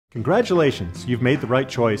Congratulations, you've made the right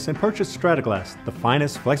choice and purchased Strataglass, the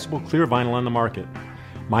finest flexible clear vinyl on the market.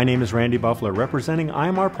 My name is Randy Buffler, representing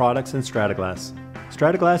IMR Products and Strataglass.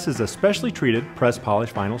 Strataglass is a specially treated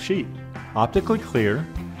press-polished vinyl sheet, optically clear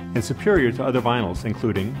and superior to other vinyls,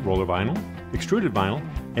 including roller vinyl, extruded vinyl,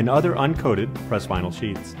 and other uncoated press vinyl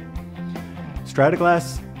sheets.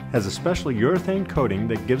 Strataglass has a special urethane coating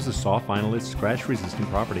that gives the soft vinyl its scratch-resistant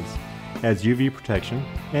properties, adds UV protection,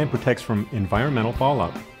 and protects from environmental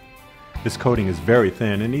fallout. This coating is very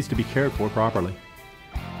thin and needs to be cared for properly.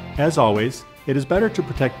 As always, it is better to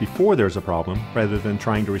protect before there's a problem rather than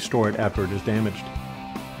trying to restore it after it is damaged.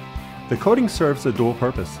 The coating serves a dual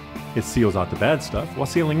purpose. It seals out the bad stuff while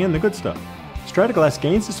sealing in the good stuff. Strataglass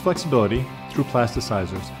gains its flexibility through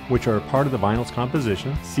plasticizers, which are a part of the vinyl's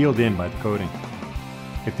composition sealed in by the coating.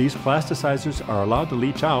 If these plasticizers are allowed to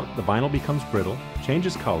leach out, the vinyl becomes brittle,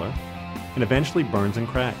 changes color, and eventually burns and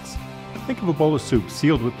cracks. Think of a bowl of soup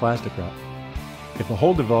sealed with plastic wrap. If a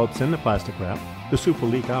hole develops in the plastic wrap, the soup will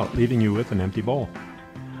leak out, leaving you with an empty bowl.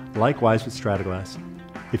 Likewise with Strataglass.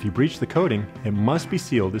 If you breach the coating, it must be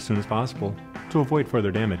sealed as soon as possible to avoid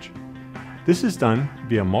further damage. This is done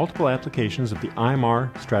via multiple applications of the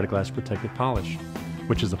IMR Strataglass Protective Polish,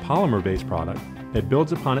 which is a polymer-based product that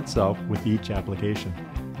builds upon itself with each application.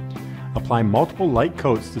 Apply multiple light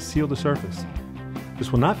coats to seal the surface.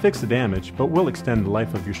 This will not fix the damage, but will extend the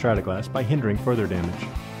life of your Strataglass by hindering further damage.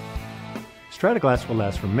 Strataglass will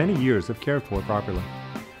last for many years if cared for properly.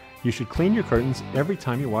 You should clean your curtains every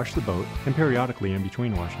time you wash the boat and periodically in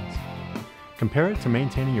between washings. Compare it to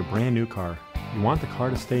maintaining your brand new car. You want the car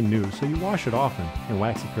to stay new, so you wash it often and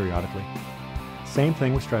wax it periodically. Same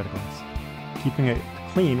thing with Strataglass. Keeping it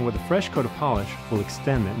clean with a fresh coat of polish will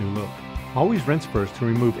extend that new look. Always rinse first to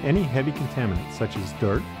remove any heavy contaminants such as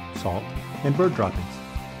dirt, salt, and bird droppings.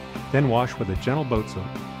 Then wash with a gentle boat soap.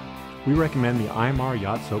 We recommend the IMR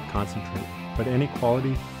Yacht Soap Concentrate, but any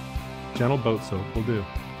quality gentle boat soap will do.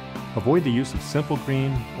 Avoid the use of Simple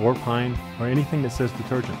Green or Pine or anything that says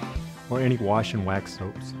detergent, or any wash and wax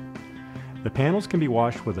soaps. The panels can be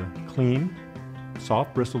washed with a clean,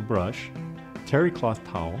 soft bristled brush, terry cloth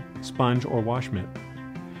towel, sponge, or wash mitt.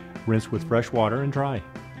 Rinse with fresh water and dry.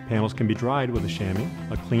 Panels can be dried with a chamois,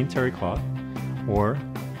 a clean terry cloth, or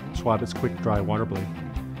Swabit's Quick Dry Water Blade.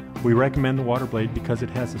 We recommend the water blade because it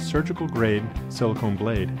has a surgical grade silicone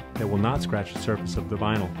blade that will not scratch the surface of the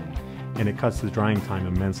vinyl, and it cuts the drying time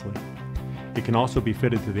immensely. It can also be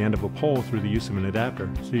fitted to the end of a pole through the use of an adapter,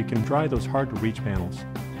 so you can dry those hard to reach panels.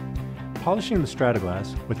 Polishing the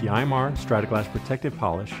Strataglass with the IMR Strataglass Protective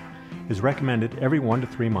Polish is recommended every 1 to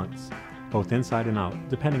 3 months, both inside and out,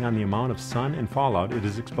 depending on the amount of sun and fallout it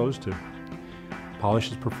is exposed to.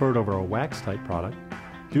 Polish is preferred over a wax-type product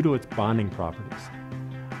due to its bonding properties.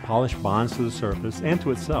 Polish bonds to the surface and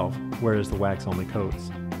to itself, whereas the wax only coats.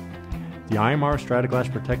 The IMR Strataglass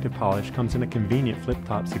Protective Polish comes in a convenient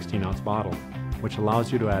flip-top 16-ounce bottle, which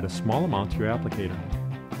allows you to add a small amount to your applicator.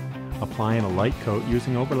 Apply in a light coat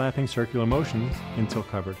using overlapping circular motions until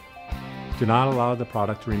covered. Do not allow the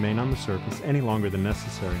product to remain on the surface any longer than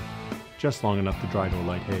necessary, just long enough to dry to a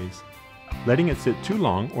light haze. Letting it sit too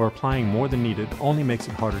long or applying more than needed only makes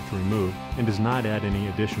it harder to remove and does not add any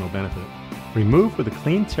additional benefit. Remove with a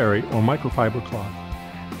clean terry or microfiber cloth,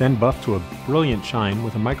 then buff to a brilliant shine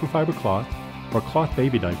with a microfiber cloth or cloth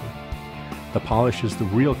baby diaper. The polish is the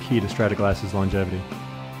real key to Strataglass's longevity.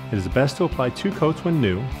 It is best to apply 2 coats when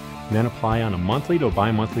new, and then apply on a monthly to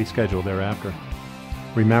bi-monthly schedule thereafter.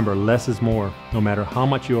 Remember, less is more. No matter how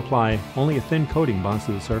much you apply, only a thin coating bonds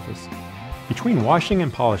to the surface. Between washing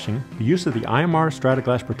and polishing, the use of the IMR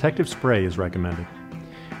Strataglass Protective Spray is recommended.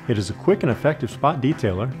 It is a quick and effective spot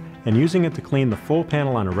detailer, and using it to clean the full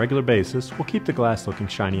panel on a regular basis will keep the glass looking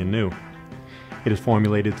shiny and new. It is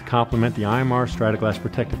formulated to complement the IMR Strataglass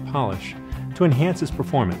Protective Polish to enhance its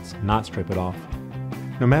performance, not strip it off.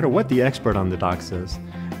 No matter what the expert on the dock says,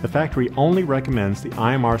 the factory only recommends the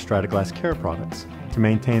IMR Strataglass Care products to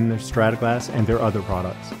maintain their Strataglass and their other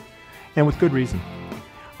products, and with good reason.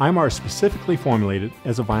 IMR is specifically formulated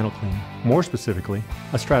as a vinyl cleaner, more specifically,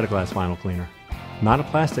 a Strataglass vinyl cleaner, not a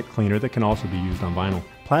plastic cleaner that can also be used on vinyl.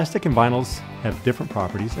 Plastic and vinyls have different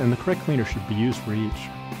properties, and the correct cleaner should be used for each.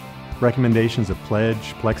 Recommendations of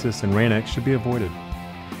Pledge, Plexus, and Rain-X should be avoided.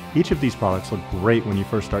 Each of these products look great when you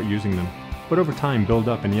first start using them, but over time build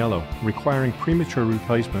up and yellow, requiring premature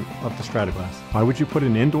replacement of the Strataglass. Why would you put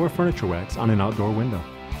an indoor furniture wax on an outdoor window?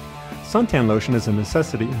 Suntan lotion is a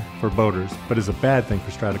necessity for boaters, but is a bad thing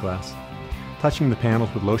for Strataglass. Touching the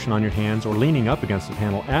panels with lotion on your hands or leaning up against the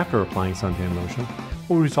panel after applying suntan lotion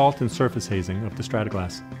will result in surface hazing of the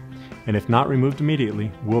Strataglass, and if not removed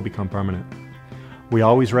immediately, will become permanent. We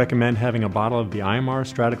always recommend having a bottle of the IMR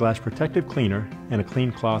Strataglass Protective Cleaner and a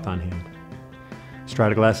clean cloth on hand.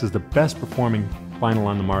 Strataglass is the best performing vinyl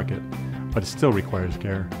on the market, but it still requires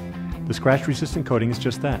care. The scratch-resistant coating is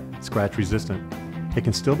just that, scratch-resistant. It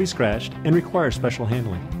can still be scratched and requires special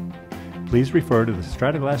handling. Please refer to the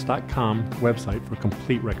Strataglass.com website for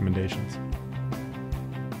complete recommendations.